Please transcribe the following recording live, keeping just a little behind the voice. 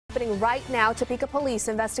Happening right now, Topeka police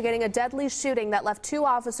investigating a deadly shooting that left 2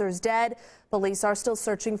 officers dead. Police are still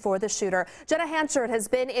searching for the shooter. Jenna Hanchard has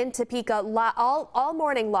been in Topeka all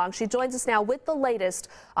morning long. She joins us now with the latest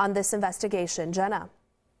on this investigation. Jenna.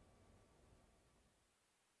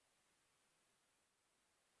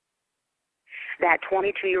 That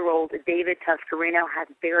 22-year-old David Tuscarino has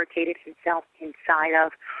barricaded himself inside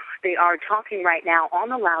of. They are talking right now on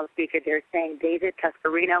the loudspeaker. They're saying, David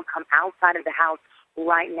Tuscarino, come outside of the house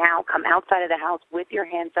right now. Come outside of the house with your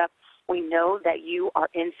hands up. We know that you are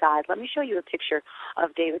inside. Let me show you a picture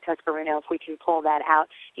of David Tuscarino, if we can pull that out.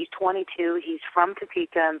 He's 22. He's from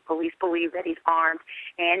Topeka, and police believe that he's armed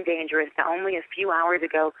and dangerous. Now, only a few hours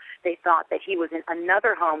ago, they thought that he was in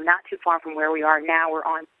another home not too far from where we are now. We're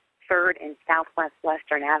on 3rd and Southwest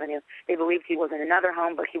Western Avenue. They believed he was in another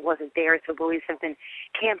home, but he wasn't there, so police have been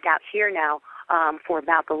camped out here now for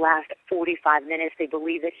about the last 45 minutes. They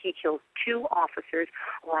believe that he killed 2 officers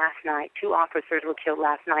last night. 2 officers were killed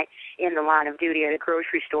last night in the line of duty at a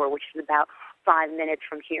grocery store, which is about 5 minutes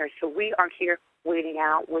from here. So we are here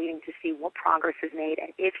waiting to see what progress is made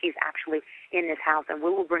and if he's actually in this house. And we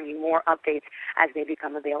will bring you more updates as they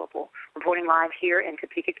become available. Reporting live here in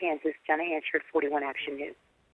Topeka, Kansas, Jenna Hanchard, 41 Action News.